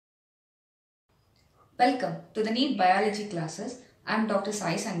Welcome to the NEET biology classes. I am Dr.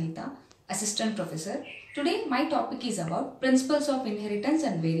 Sai Sangeeta, Assistant Professor. Today my topic is about principles of inheritance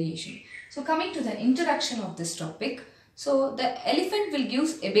and variation. So coming to the introduction of this topic. So the elephant will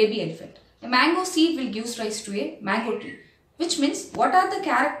give a baby elephant. A mango seed will give rise to a mango tree. Which means what are the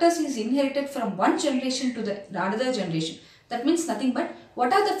characters is inherited from one generation to the another generation. That means nothing but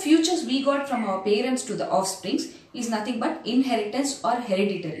what are the futures we got from our parents to the offsprings is nothing but inheritance or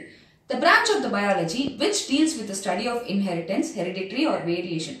hereditary. The branch of the biology which deals with the study of inheritance, hereditary or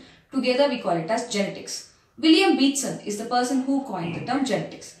variation. Together we call it as genetics. William Beatson is the person who coined the term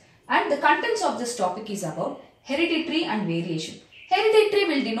genetics. And the contents of this topic is about hereditary and variation. Hereditary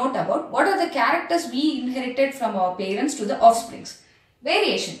will denote about what are the characters we inherited from our parents to the offsprings.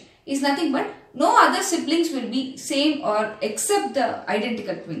 Variation is nothing but no other siblings will be same or except the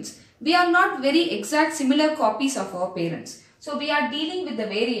identical twins. We are not very exact similar copies of our parents. So we are dealing with the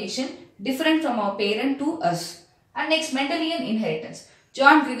variation different from our parent to us. And next, Mendelian inheritance.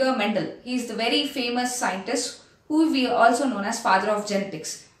 John Gregor Mendel, he is the very famous scientist who we also known as father of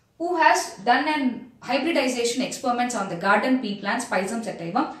genetics, who has done an hybridization experiments on the garden pea plants Pisum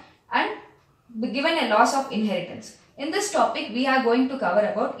sativum and given a loss of inheritance. In this topic, we are going to cover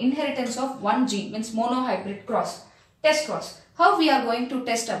about inheritance of one gene, means monohybrid cross, test cross. How we are going to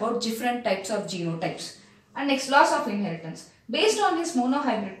test about different types of genotypes. And next, loss of inheritance. Based on his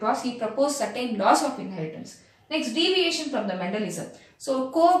monohybrid cross, he proposed certain loss of inheritance. Next, deviation from the Mendelism.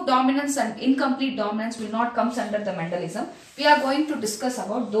 So, co-dominance and incomplete dominance will not come under the Mendelism. We are going to discuss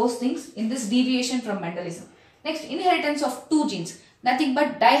about those things in this deviation from Mendelism. Next, inheritance of two genes, nothing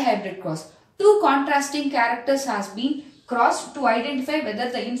but dihybrid cross. Two contrasting characters has been crossed to identify whether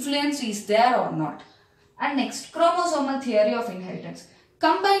the influence is there or not. And next, chromosomal theory of inheritance.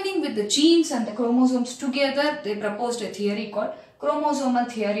 Combining with the genes and the chromosomes together, they proposed a theory called chromosomal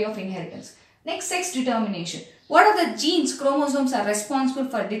theory of inheritance. Next, sex determination. What are the genes chromosomes are responsible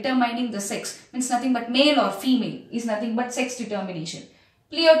for determining the sex? Means nothing but male or female is nothing but sex determination.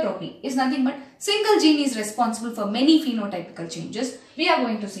 Pleiotropy is nothing but single gene is responsible for many phenotypical changes. We are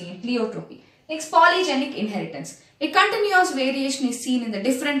going to see in pleiotropy. Next, polygenic inheritance. A continuous variation is seen in the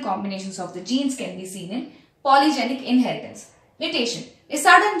different combinations of the genes can be seen in polygenic inheritance. Mutation. A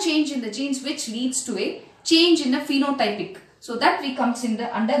sudden change in the genes which leads to a change in a phenotypic. So that we comes in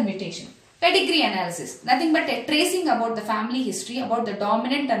the under mutation. Pedigree analysis. Nothing but a tracing about the family history about the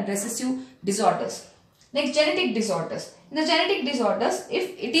dominant and recessive disorders. Next, genetic disorders. In the genetic disorders, if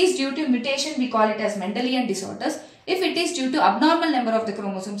it is due to mutation, we call it as Mendelian disorders. If it is due to abnormal number of the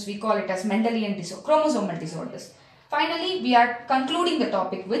chromosomes, we call it as Mendelian chromosomal disorders. Finally, we are concluding the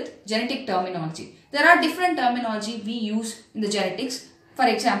topic with genetic terminology. There are different terminology we use in the genetics. For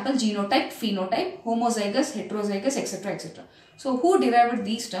example, genotype, phenotype, homozygous, heterozygous, etc. etc. So, who derived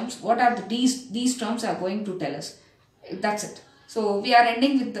these terms? What are these terms are going to tell us? That's it. So, we are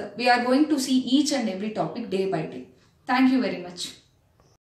ending with we are going to see each and every topic day by day. Thank you very much.